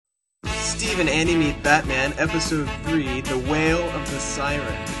Steve and Andy Meet Batman, Episode 3, The Wail of the Siren.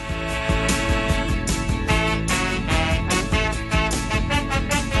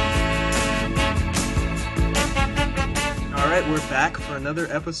 Alright, we're back for another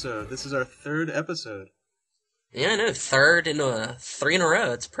episode. This is our third episode. Yeah, I know, third in three in a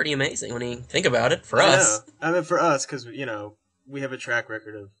row. It's pretty amazing when you think about it, for us. I mean, for us, because, you know, we have a track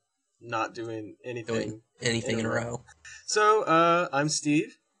record of not doing anything in a row. So, I'm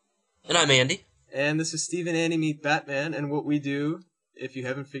Steve. And I'm Andy. And this is Steve and Andy Meet Batman, and what we do, if you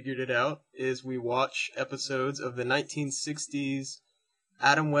haven't figured it out, is we watch episodes of the 1960s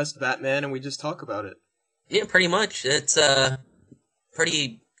Adam West Batman, and we just talk about it. Yeah, pretty much. It's a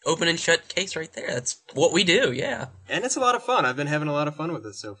pretty open and shut case right there. That's what we do, yeah. And it's a lot of fun. I've been having a lot of fun with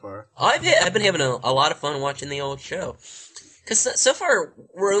it so far. I've been having a lot of fun watching the old show. Because so far,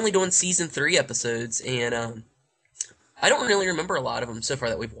 we're only doing Season 3 episodes, and I don't really remember a lot of them so far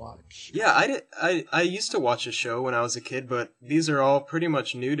that we've watched. Yeah, I used to watch a show when I was a kid, but these are all pretty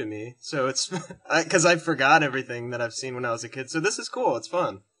much new to me. So it's because I forgot everything that I've seen when I was a kid. So this is cool. It's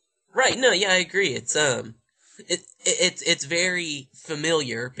fun. Right? No, yeah, I agree. It's it's very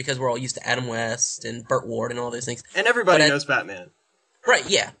familiar because we're all used to Adam West and Burt Ward and all those things. And everybody knows Batman. Right?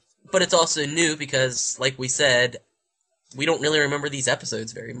 Yeah, but it's also new because, like we said, we don't really remember these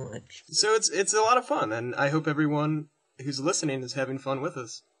episodes very much. So it's a lot of fun, and I hope everyone who's listening is having fun with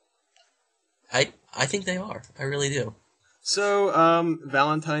us. I think they are. I really do. So,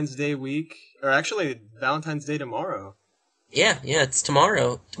 Valentine's Day week, or actually Valentine's Day tomorrow. Yeah, it's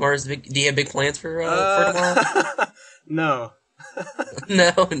tomorrow. Tomorrow's the big. Do you have big plans for tomorrow? No.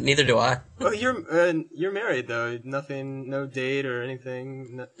 No, neither do I. Well, you're married though. Nothing, no date or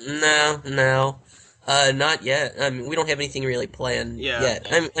anything. No. Not yet. I mean, we don't have anything really planned yet.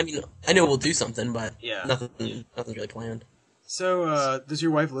 I mean, I know we'll do something, but nothing's really planned. So, does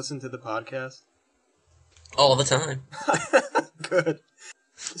your wife listen to the podcast? All the time. Good.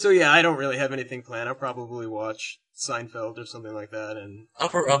 So yeah, I don't really have anything planned. I'll probably watch Seinfeld or something like that, and I'll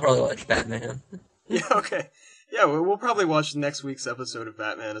probably watch Batman. Yeah, okay. Yeah, we'll probably watch next week's episode of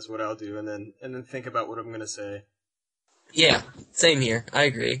Batman is what I'll do, and then think about what I'm gonna say. Yeah, same here. I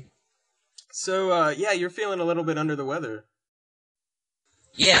agree. So, yeah, you're feeling a little bit under the weather.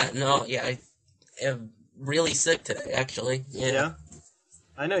 I am really sick today, actually. Yeah?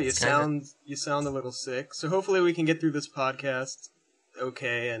 I know, you sound a little sick, so hopefully we can get through this podcast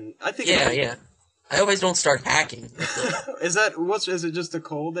okay, and I think... Yeah. I always don't start hacking. Is it just a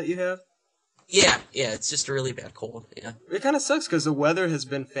cold that you have? Yeah, it's just a really bad cold, yeah. It kind of sucks, because the weather has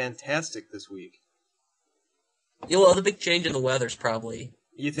been fantastic this week. Yeah, well, the big change in the weather's probably...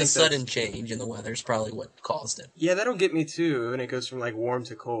 The sudden change in the weather is probably what caused it. Yeah, that'll get me too, when it goes from, like, warm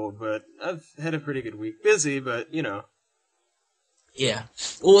to cold, but I've had a pretty good week. Busy, but, you know. Yeah.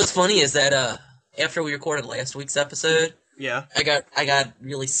 Well, what's funny is that, after we recorded last week's episode... Yeah? I got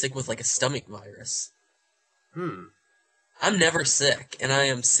really sick with, like, a stomach virus. I'm never sick, and I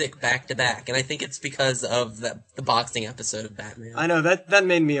am sick back-to-back, and I think it's because of the boxing episode of Batman. I know, that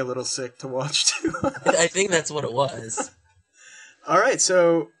made me a little sick to watch, too. I think that's what it was. Alright,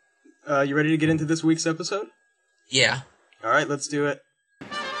 so, you ready to get into this week's episode? Yeah. Alright, let's do it.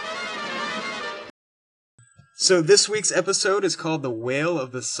 So this week's episode is called The Wail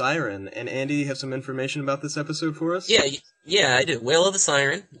of the Siren, and Andy, you have some information about this episode for us? Yeah, I do. Wail of the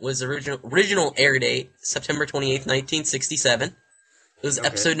Siren was original air date, September 28th, 1967. It was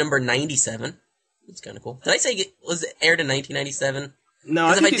episode number 97. It's kind of cool. Did I say was it aired in 1997? No,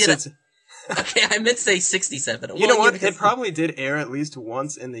 I think you said... Okay, I meant to say 67. You know what? It probably did air at least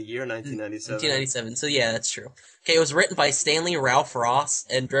once in the year 1997. 1997, so yeah, that's true. Okay, it was written by Stanley Ralph Ross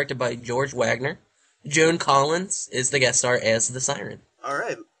and directed by George Wagner. Joan Collins is the guest star as the Siren.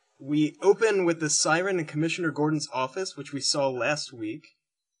 Alright, we open with the Siren in Commissioner Gordon's office, which we saw last week.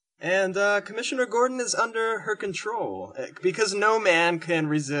 And Commissioner Gordon is under her control, because no man can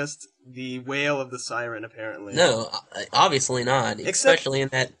resist the wail of the siren, apparently. No, obviously not, especially in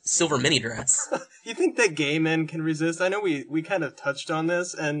that silver mini dress. You think that gay men can resist? I know we kind of touched on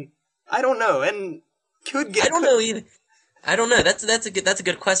this, and I don't know, and could get... I don't know either. I don't know. That's a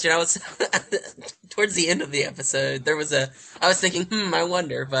good question. I was towards the end of the episode. I was thinking, I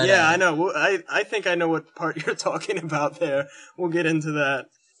wonder. But yeah, I know. Well, I think I know what part you're talking about there. We'll get into that.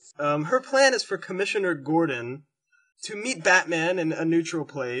 Her plan is for Commissioner Gordon to meet Batman in a neutral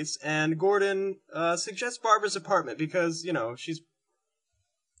place, and Gordon suggests Barbara's apartment because, you know, she's...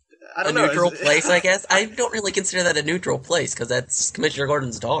 I don't know. Neutral place, I guess? I don't really consider that a neutral place, because that's Commissioner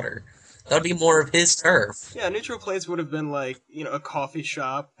Gordon's daughter. That would be more of his turf. Yeah, a neutral place would have been like, you know, a coffee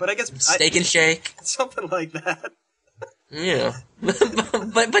shop, but I guess... Steak and Shake? Something like that. Yeah.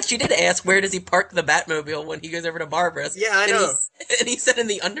 but she did ask where does he park the Batmobile when he goes over to Barbara's. Yeah, I know. And he said in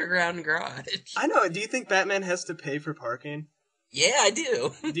the underground garage. I know. Do you think Batman has to pay for parking? Yeah, I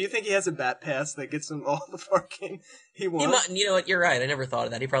do. Do you think he has a Bat Pass that gets him all the parking he wants? You know what? You're right. I never thought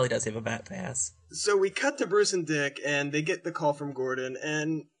of that. He probably does have a Bat Pass. So we cut to Bruce and Dick, and they get the call from Gordon,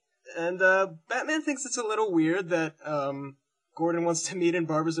 and Batman thinks it's a little weird that Gordon wants to meet in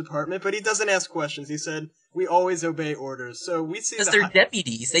Barbara's apartment, but he doesn't ask questions. He said, "We always obey orders." So we see because they're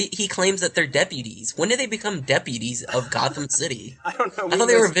deputies. He claims that they're deputies. When did they become deputies of Gotham City? I don't know. I thought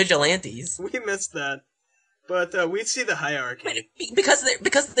they were vigilantes. We missed that. But we see the hierarchy. Wait,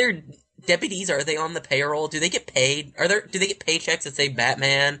 because they're deputies. Are they on the payroll? Do they get paid? Do they get paychecks that say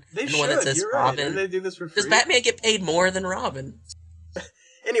Batman They and should. one that says You're Robin? right. They do this for free. Does Batman get paid more than Robin?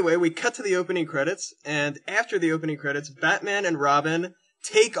 Anyway, we cut to the opening credits, and after the opening credits, Batman and Robin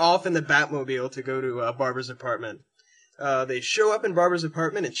take off in the Batmobile to go to Barbara's apartment. They show up in Barbara's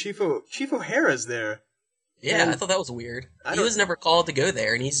apartment, and Chief O'Hara's there. Yeah, And I thought that was weird. He was never called to go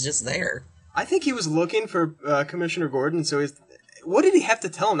there, and he's just there. I think he was looking for Commissioner Gordon, so what did he have to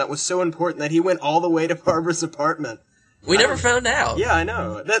tell him that was so important that he went all the way to Barbara's apartment? We never found out. Yeah, I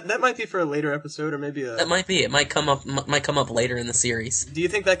know. That might be for a later episode, or maybe That might be. It might come up later in the series. Do you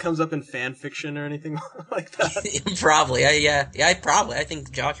think that comes up in fan fiction or anything like that? Probably. I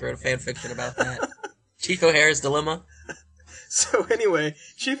think Josh wrote a fan fiction about that. Chief O'Hara's dilemma. So anyway,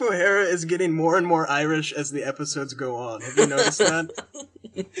 Chief O'Hara is getting more and more Irish as the episodes go on. Have you noticed that?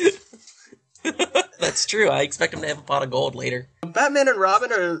 That's true. I expect him to have a pot of gold later. Batman and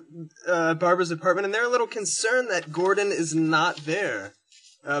Robin are at Barbara's apartment, and they're a little concerned that Gordon is not there.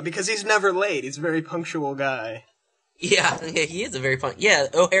 Because he's never late. He's a very punctual guy. Yeah, he is a very fun. Yeah,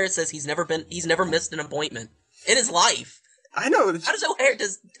 O'Hara says he's never missed an appointment in his life. I know. How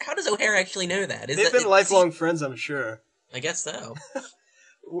does O'Hara actually know that? They've been lifelong friends, I'm sure. I guess so.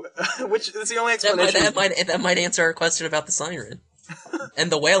 Which is the only explanation. That might answer our question about the siren.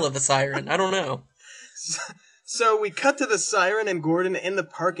 And the wail of the siren. I don't know. So we cut to the siren and Gordon in the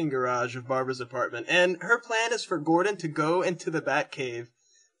parking garage of Barbara's apartment. And her plan is for Gordon to go into the Batcave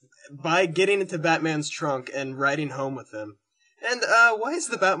by getting into Batman's trunk and riding home with him. And why is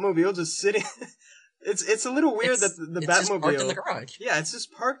the Batmobile just sitting... It's a little weird that the Batmobile... It's just parked in the garage. Yeah, it's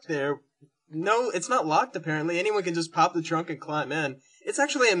just parked there. No, it's not locked, apparently. Anyone can just pop the trunk and climb in. It's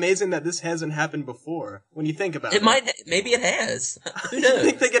actually amazing that this hasn't happened before, when you think about it. Maybe it has. Who knows? I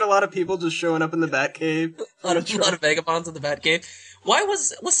think they get a lot of people just showing up in the Batcave. A lot of vagabonds in the Batcave. Why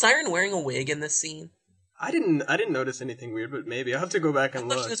was Siren wearing a wig in this scene? I didn't notice anything weird, but maybe. I'll have to go back and I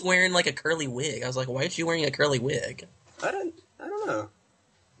look. thought she was wearing like a curly wig. I was like, why is she wearing a curly wig? I don't know.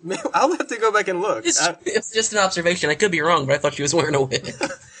 I'll have to go back and look. It's just an observation. I could be wrong, but I thought she was wearing a wig.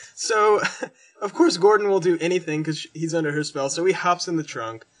 So, of course, Gordon will do anything because he's under her spell, so he hops in the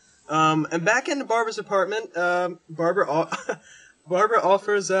trunk. And back into Barbara's apartment, Barbara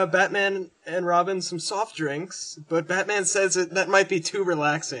offers Batman and Robin some soft drinks, but Batman says that might be too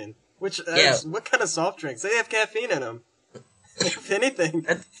relaxing. What kind of soft drinks? They have caffeine in them. If anything.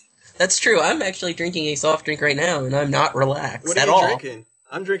 That's true. I'm actually drinking a soft drink right now, and I'm not relaxed at all. What are you drinking?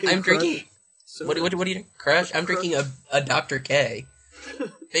 I'm drinking Crush. What do you drink? Crush? I'm drinking a Dr. K.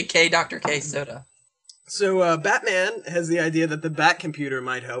 Big K Dr. K soda. So Batman has the idea that the Bat computer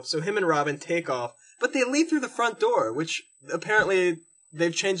might help, so him and Robin take off, but they leave through the front door, which apparently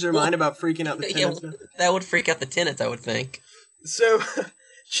they've changed their mind about freaking out the tenants. Yeah, that would freak out the tenants, I would think. So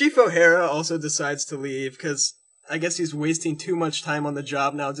Chief O'Hara also decides to leave because I guess he's wasting too much time on the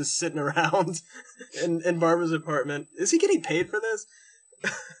job now, just sitting around in Barbara's apartment. Is he getting paid for this?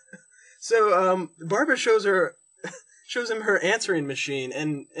 So Barbara shows him her answering machine,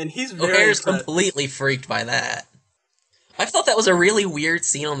 and he's very O'Hara's impressed. Completely freaked by that. I thought that was a really weird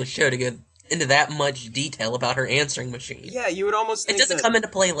scene on the show to go into that much detail about her answering machine. Yeah, you would almost think it doesn't come into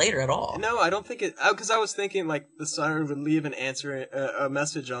play later at all. No, I don't think it... Because I was thinking, like, the siren would leave a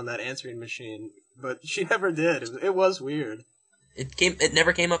message on that answering machine, but she never did. It was weird. It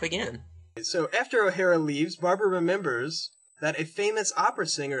never came up again. So after O'Hara leaves, Barbara remembers that a famous opera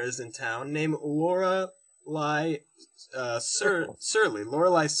singer is in town named Lorelei Surley.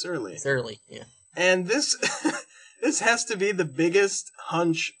 Lorelei Surley. Surley, yeah. And this has to be the biggest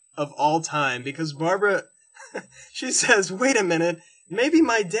hunch of all time, because Barbara, she says, wait a minute, maybe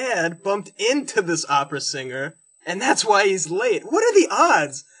my dad bumped into this opera singer, and that's why he's late. What are the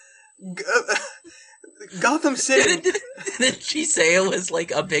odds? Gotham City... Didn't she say it was like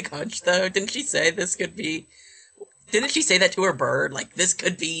a big hunch, though? Didn't she say this could be... Didn't she say that to her bird? Like, this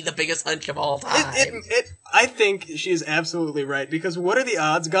could be the biggest hunch of all time. I think she's absolutely right, because what are the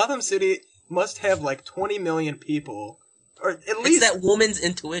odds? Gotham City must have like 20 million people, Or at It's least that woman's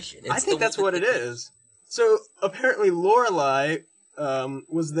intuition. I think that's what it is. So apparently Lorelei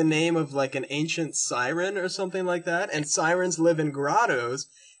was the name of like an ancient siren or something like that, and sirens live in grottos.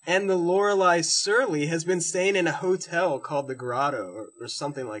 And the Lorelei Surly has been staying in a hotel called the Grotto or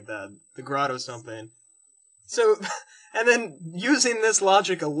something like that. The Grotto something. So, and then using this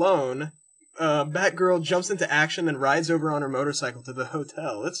logic alone, Batgirl jumps into action and rides over on her motorcycle to the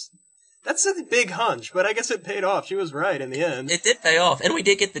hotel. That's a big hunch, but I guess it paid off. She was right in the end. It did pay off, and we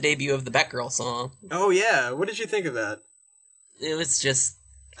did get the debut of the Batgirl song. Oh yeah, what did you think of that? It was just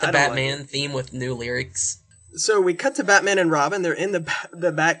the I don't like Batman theme with new lyrics. So we cut to Batman and Robin. They're in the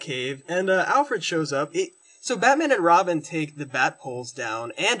Batcave, and Alfred shows up. So Batman and Robin take the bat poles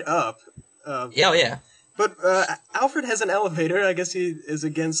down and up. Yeah. But Alfred has an elevator. I guess he is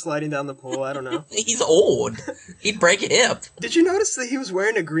against sliding down the pole. I don't know. He's old. He'd break a hip. Did you notice that he was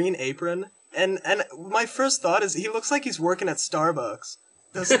wearing a green apron? And my first thought is he looks like he's working at Starbucks.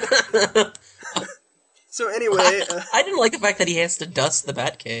 Doesn't it? So anyway... I didn't like the fact that he has to dust the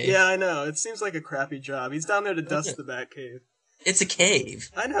Batcave. Yeah, I know. It seems like a crappy job. He's down there to dust the Batcave. It's a cave.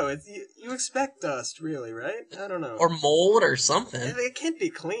 I know. You expect dust, really, right? I don't know. Or mold or something. It can't be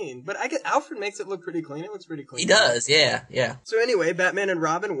clean. But I get Alfred makes it look pretty clean. It looks pretty clean. He does, yeah. So anyway, Batman and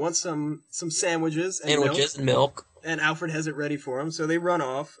Robin want some sandwiches and milk. And Alfred has it ready for them. So they run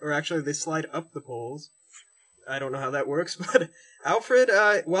off. Or actually, they slide up the poles. I don't know how that works, but Alfred,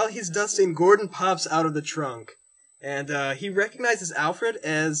 while he's dusting, Gordon pops out of the trunk, and he recognizes Alfred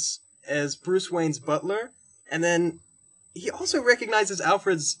as Bruce Wayne's butler, and then he also recognizes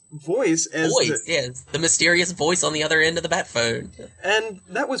Alfred's voice as the mysterious voice on the other end of the bat phone. And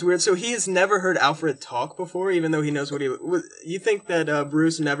that was weird. So he has never heard Alfred talk before, even though he knows what he. You think that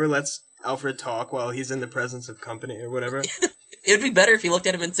Bruce never lets Alfred talk while he's in the presence of company or whatever? It would be better if he looked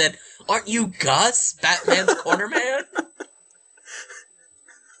at him and said, "Aren't you Gus, Batman's corner man?"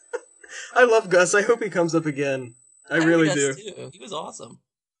 I love Gus. I hope he comes up again. I really do. Too. He was awesome.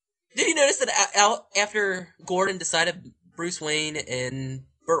 Did you notice that after Gordon decided Bruce Wayne and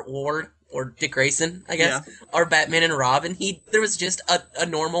Burt Ward, or Dick Grayson, I guess, are Batman and Robin, there was just a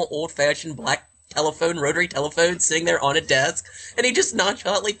normal old-fashioned black rotary telephone sitting there on a desk, and he just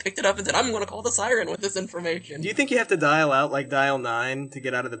nonchalantly picked it up and said, "I'm going to call the siren with this information." Do you think you have to dial out, like dial 9 to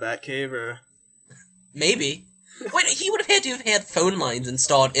get out of the Batcave, or? Maybe. Wait, he would have had phone lines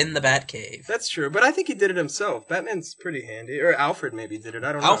installed in the Batcave. That's true, but I think he did it himself. Batman's pretty handy. Or Alfred maybe did it,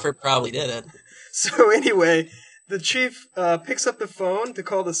 I don't know. Alfred probably did it. So anyway, the chief picks up the phone to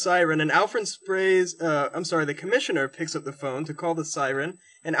call the siren, and Alfred sprays... the commissioner picks up the phone to call the siren,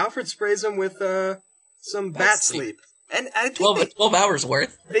 and Alfred sprays him with some bat sleep. And I think 12 hours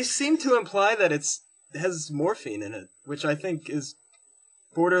worth. They seem to imply that it has morphine in it, which I think is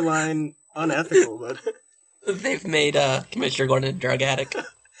borderline unethical, but... They've made Commissioner Gordon a drug addict.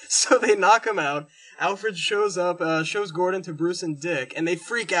 So they knock him out. Alfred shows up, shows Gordon to Bruce and Dick, and they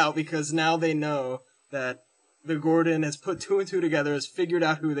freak out because now they know that the Gordon has put 2 and 2 together, has figured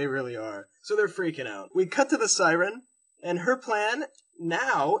out who they really are. So they're freaking out. We cut to the siren, and her plan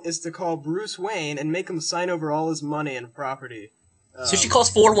now is to call Bruce Wayne and make him sign over all his money and property. So she calls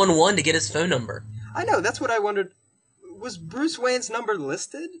 411 to get his phone number. I know, that's what I wondered. Was Bruce Wayne's number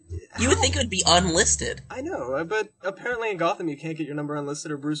listed? You would think it would be unlisted. I know, but apparently in Gotham you can't get your number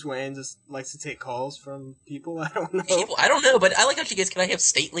unlisted, or Bruce Wayne just likes to take calls from people. I don't know. I don't know, but I like how she gets, "Can I have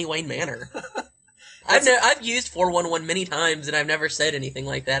Stately Wayne Manor?" I've used 411 many times, and I've never said anything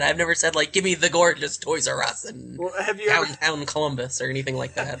like that. I've never said, like, "Give me the gorgeous Toys R Us and Town Columbus," or anything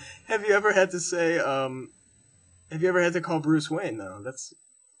like that. Have you ever had to say, have you ever had to call Bruce Wayne, though?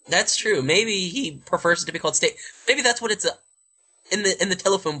 That's true. Maybe he prefers it to be called Maybe that's what it's in the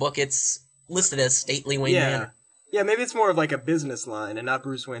telephone book. It's listed as Stately Wayne Manor. Yeah, maybe it's more of like a business line and not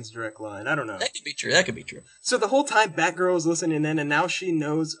Bruce Wayne's direct line. I don't know. That could be true. So the whole time Batgirl is listening in, and now she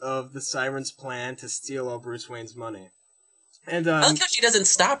knows of the Siren's plan to steal all Bruce Wayne's money. And I like how she doesn't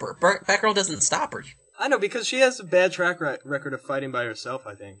stop her. Batgirl doesn't stop her. I know, because she has a bad track record of fighting by herself,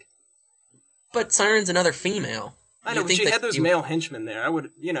 I think. But Siren's another female. I know, but she had those male henchmen there. I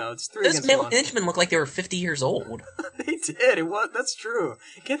would, it's 3 against 1. Those male henchmen look like they were 50 years old. They did. That's true.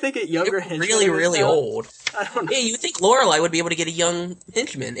 Can't they get younger henchmen? Really, really old. I don't know. Yeah, you would think Lorelei would be able to get a young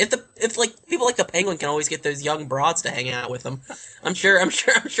henchman. If people like the Penguin can always get those young broads to hang out with them, I'm sure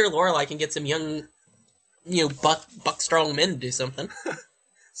Lorelei can get some young, buck strong men to do something.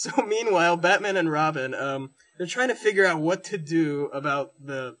 So meanwhile, Batman and Robin, they're trying to figure out what to do about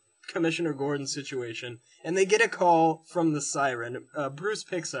the Commissioner Gordon situation, and they get a call from the siren. Bruce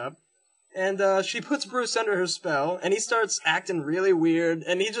picks up, and she puts Bruce under her spell, and he starts acting really weird,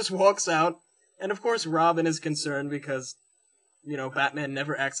 and he just walks out. And of course Robin is concerned because Batman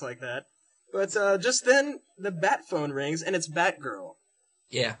never acts like that. But just then, the Bat phone rings, and it's Batgirl.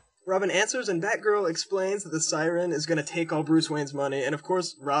 Yeah. Robin answers, and Batgirl explains that the Siren is going to take all Bruce Wayne's money, and of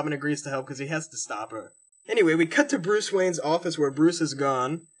course, Robin agrees to help because he has to stop her. Anyway, we cut to Bruce Wayne's office where Bruce is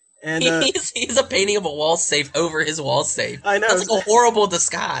gone, and he's a painting of a wall safe over his wall safe. I know. That's like a horrible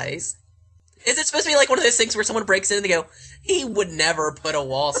disguise. Is it supposed to be like one of those things where someone breaks in and they go, he would never put a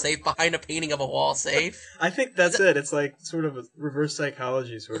wall safe behind a painting of a wall safe? I think that's it. It's like sort of a reverse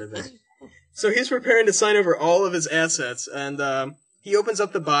psychology sort of thing. So he's preparing to sign over all of his assets, and he opens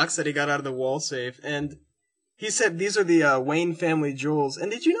up the box that he got out of the wall safe, and he said these are the Wayne family jewels.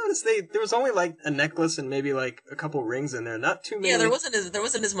 And did you notice there was only like a necklace and maybe like a couple rings in there, not too many. Yeah, there wasn't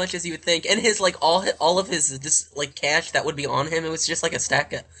as much as you would think, and his like all of his just like cash that would be on him. It was just like a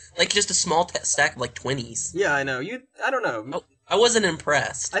stack of just a small stack of like 20s. Yeah, I know. I don't know. I wasn't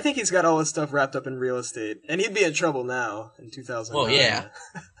impressed. I think he's got all his stuff wrapped up in real estate, and he'd be in trouble now in 2009. Well, yeah.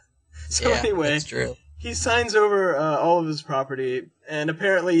 So anyway, that's true. He signs over all of his property, and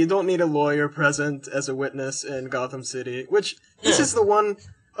apparently you don't need a lawyer present as a witness in Gotham City, which this is the one,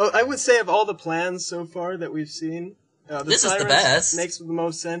 I would say of all the plans so far that we've seen, this is the best. Makes the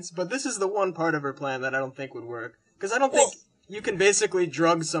most sense, but this is the one part of her plan that I don't think would work. Because I don't think you can basically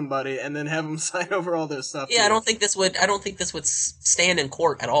drug somebody and then have them sign over all their stuff. Yeah, I don't think this would stand in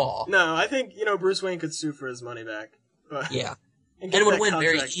court at all. No, I think, Bruce Wayne could sue for his money back. But, yeah. And it would win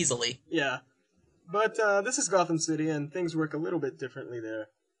very easily. Yeah. But this is Gotham City, and things work a little bit differently there.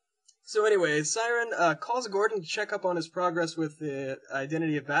 So anyway, Siren calls Gordon to check up on his progress with the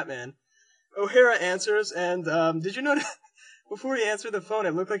identity of Batman. O'Hara answers, and did you notice, before he answered the phone,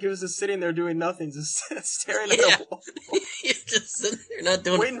 it looked like he was just sitting there doing nothing, just staring at the wall. He's just sitting there not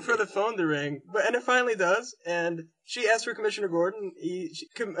doing waiting for the phone to ring. And it finally does, and she asks for Commissioner Gordon.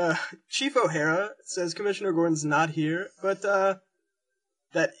 Chief O'Hara says Commissioner Gordon's not here, but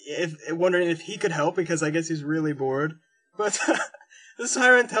wondering if he could help because I guess he's really bored. But the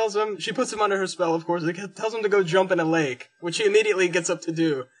Siren tells him, she puts him under her spell, of course, it tells him to go jump in a lake, which he immediately gets up to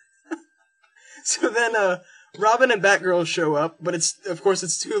do. So then Robin and Batgirl show up, but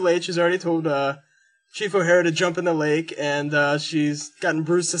it's too late. She's already told Chief O'Hara to jump in the lake, and she's gotten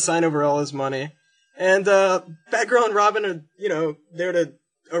Bruce to sign over all his money. And Batgirl and Robin are, there to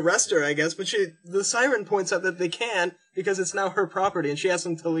arrest her, I guess, but the Siren points out that they can't because it's now her property, and she asks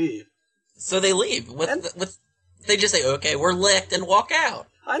them to leave. So they leave. They just say, okay, we're licked, and walk out.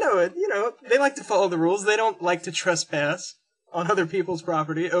 I know it. They like to follow the rules. They don't like to trespass on other people's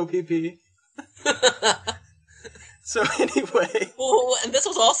property, OPP. So anyway. Well, and this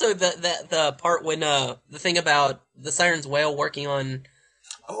was also the part when, the thing about the Siren's whale working on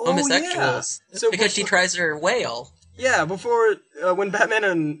homosexuals. Yeah. So because she tries her whale. Yeah, before, when Batman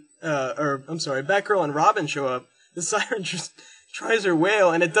and, Batgirl and Robin show up, the Siren just tries her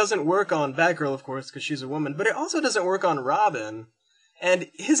whale, and it doesn't work on Batgirl, of course, because she's a woman, but it also doesn't work on Robin. And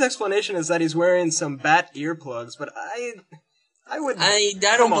his explanation is that he's wearing some bat earplugs, but I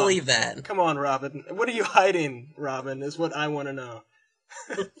don't believe that. Come on, Robin. What are you hiding, Robin, is what I want to know.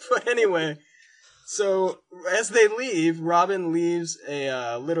 But anyway, so as they leave, Robin leaves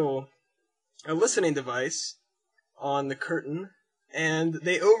a listening device on the curtain, and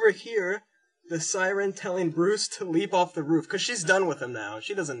they overhear the Siren telling Bruce to leap off the roof, because she's done with him now.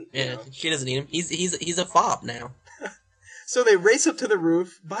 She doesn't, she doesn't need him. He's a fop now. So they race up to the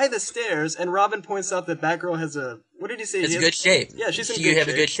roof, by the stairs, and Robin points out that Batgirl has what did he say? It's good shape. Yeah, she's in good shape. You have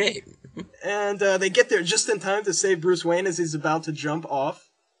shape. a good shape. And they get there just in time to save Bruce Wayne as he's about to jump off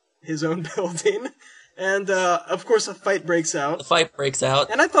his own building. And, of course, a fight breaks out.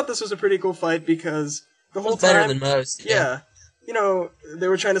 And I thought this was a pretty cool fight because the whole time... better than most. Yeah. They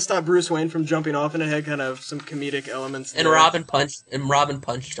were trying to stop Bruce Wayne from jumping off, and it had kind of some comedic elements. And Robin punched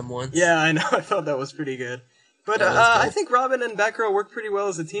him once. Yeah, I know. I thought that was pretty good. But I think Robin and Batgirl work pretty well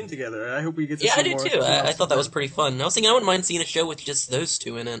as a team together. I hope we get to see more. Yeah, I do too. I thought that was pretty fun. I was thinking I wouldn't mind seeing a show with just those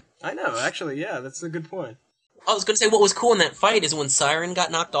two in it. I know, actually, yeah, that's a good point. I was going to say what was cool in that fight is when Siren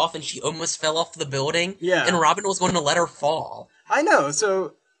got knocked off and she almost fell off the building. Yeah. And Robin was going to let her fall. I know,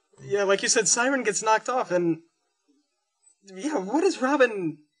 so, yeah, like you said, Siren gets knocked off, and, yeah, what is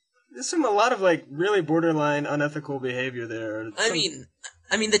Robin... There's a lot of, really borderline unethical behavior there.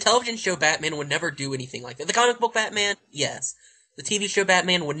 I mean, the television show Batman would never do anything like that. The comic book Batman, yes. The TV show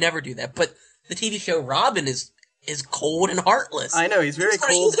Batman would never do that. But the TV show Robin is cold and heartless. I know, he's very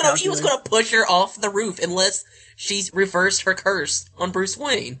cold. He was going to push her off the roof unless she reversed her curse on Bruce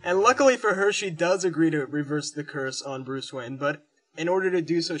Wayne. And luckily for her, she does agree to reverse the curse on Bruce Wayne. But in order to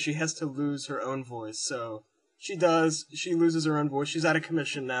do so, she has to lose her own voice. So she does. She loses her own voice. She's out of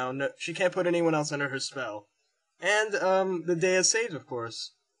commission now. No, she can't put anyone else under her spell. And the day is saved, of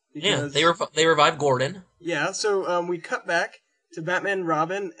course. Because, they revive Gordon. Yeah, so we cut back to Batman and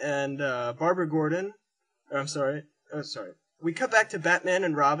Robin and Barbara Gordon. We cut back to Batman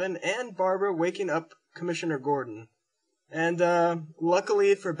and Robin and Barbara waking up Commissioner Gordon. And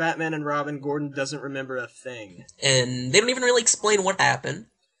luckily for Batman and Robin, Gordon doesn't remember a thing. And they don't even really explain what happened.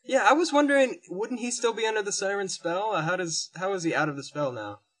 Yeah, I was wondering, wouldn't he still be under the siren spell? How is he out of the spell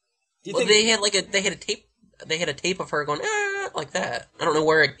now? Do you think they had a tape of her going like that. I don't know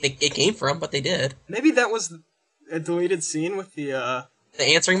where it came from, but they did. Maybe that was a deleted scene with the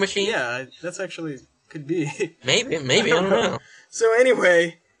answering machine. Yeah, that's actually could be. maybe I don't know. So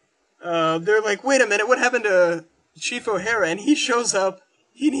anyway, they're like, wait a minute, what happened to Chief O'Hara? And he shows up.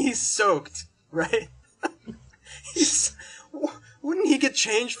 He's soaked, right? Wouldn't he get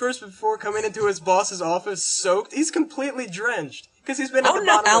changed first before coming into his boss's office soaked? He's completely drenched. Because he's been at the bottom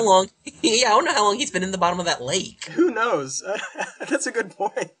I don't know how long he's been in the bottom of that lake. Who knows? That's a good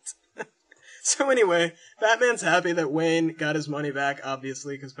point. So anyway, Batman's happy that Wayne got his money back,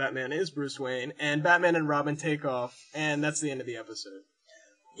 obviously, because Batman is Bruce Wayne, and Batman and Robin take off, and that's the end of the episode.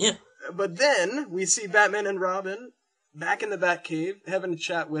 Yeah. But then, we see Batman and Robin back in the Batcave, having a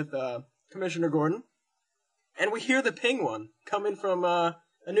chat with Commissioner Gordon, and we hear the Penguin coming from a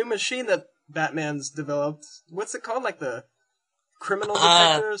new machine that Batman's developed. What's it called? Like the criminal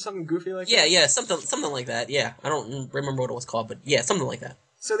detector or something goofy like that? Yeah, something like that, yeah. I don't remember what it was called, but yeah, something like that.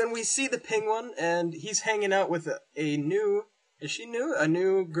 So then we see the Penguin, and he's hanging out with a new... Is she new? A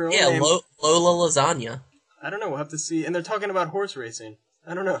new girl named... Lola Lasagna. I don't know, we'll have to see. And they're talking about horse racing.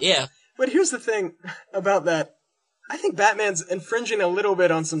 I don't know. Yeah. But here's the thing about that. I think Batman's infringing a little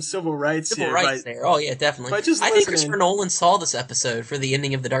bit on some civil rights here. Civil rights there. Oh, yeah, definitely. I think Christopher Nolan saw this episode for the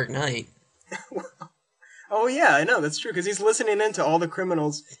ending of The Dark Knight. Oh, yeah, I know, that's true, because he's listening in to all the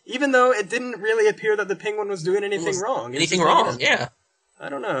criminals, even though it didn't really appear that the Penguin was doing anything wrong. Anything wrong, yeah. I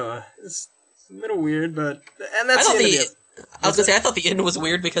don't know. It's a little weird, but... And that's the end of it. I was going to say, I thought the end was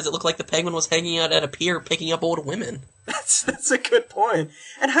weird because it looked like the Penguin was hanging out at a pier picking up old women. That's a good point.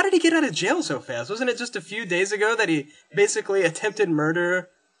 And how did he get out of jail so fast? Wasn't it just a few days ago that he basically attempted murder,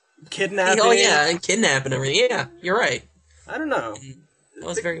 kidnapping? Oh, yeah, and kidnapping everything. Yeah, you're right. I don't know. That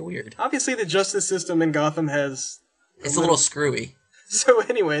was very weird. Obviously, the justice system in Gotham has... It's a little screwy. So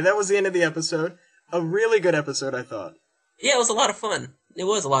anyway, that was the end of the episode. A really good episode, I thought. Yeah, it was a lot of fun. It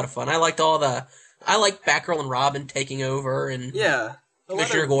was a lot of fun. I liked Batgirl and Robin taking over, and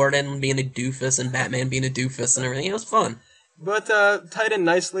Commissioner Gordon being a doofus, and Batman being a doofus, and everything. It was fun. But tied in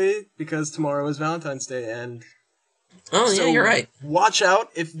nicely, because tomorrow is Valentine's Day, and... Oh, yeah, you're right. Watch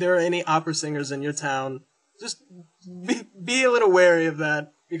out if there are any opera singers in your town. Just be a little wary of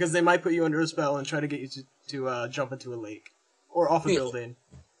that, because they might put you under a spell and try to get you to jump into a lake. Or off a building.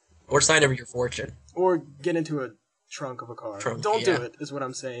 Or sign over your fortune. Or get into a trunk of a car. Don't do it, is what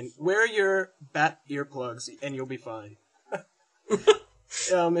I'm saying. Wear your bat earplugs, and you'll be fine.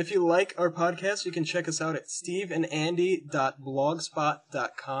 If you like our podcast, you can check us out at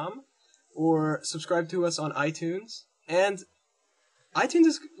steveandandy.blogspot.com or subscribe to us on iTunes. And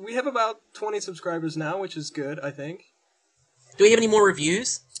iTunes we have about 20 subscribers now, which is good, I think. Do we have any more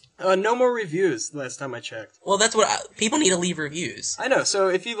reviews? No more reviews, last time I checked. Well, that's what people need to leave reviews. I know, so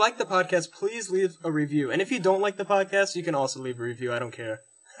if you like the podcast, please leave a review. And if you don't like the podcast, you can also leave a review, I don't care.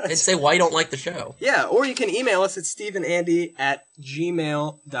 And say why you don't like the show. Yeah, or you can email us at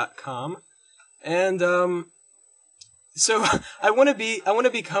steveandandy@gmail.com. And, so I want to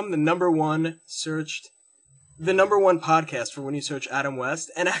become the number one podcast for when you search Adam West.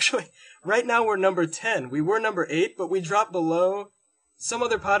 And actually, right now we're number 10. We were number 8, but we dropped below some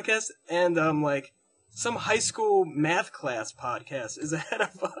other podcast, and some high school math class podcast is ahead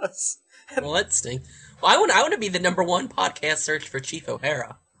of us. Well, that stinks. Well, I want to be the number one podcast search for Chief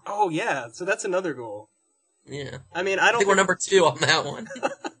O'Hara. Oh yeah, so that's another goal. Yeah. I mean, I think we're number 2 on that one.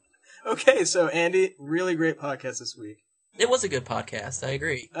 Okay, so Andy, really great podcast this week. It was a good podcast. I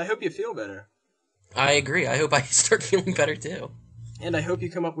agree. I hope you feel better. I agree. I hope I start feeling better too. And I hope you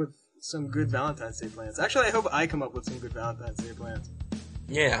come up with some good Valentine's Day plans. Actually, I hope I come up with some good Valentine's Day plans.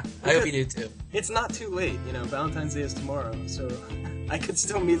 Yeah, I hope you do too. It's not too late, Valentine's Day is tomorrow, so I could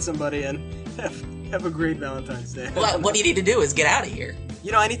still meet somebody and have a great Valentine's Day. Well, what you need to do is get out of here.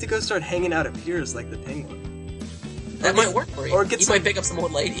 I need to go start hanging out at piers like the Penguin. That might work for you. Or you might pick up some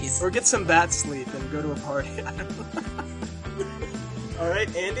old ladies. Or get some bat sleep and go to a party. I don't know.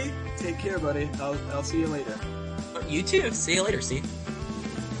 Alright, Andy, take care, buddy. I'll see you later. You too. See you later, Steve.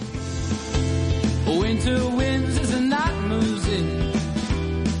 Winter winds as the night moves in.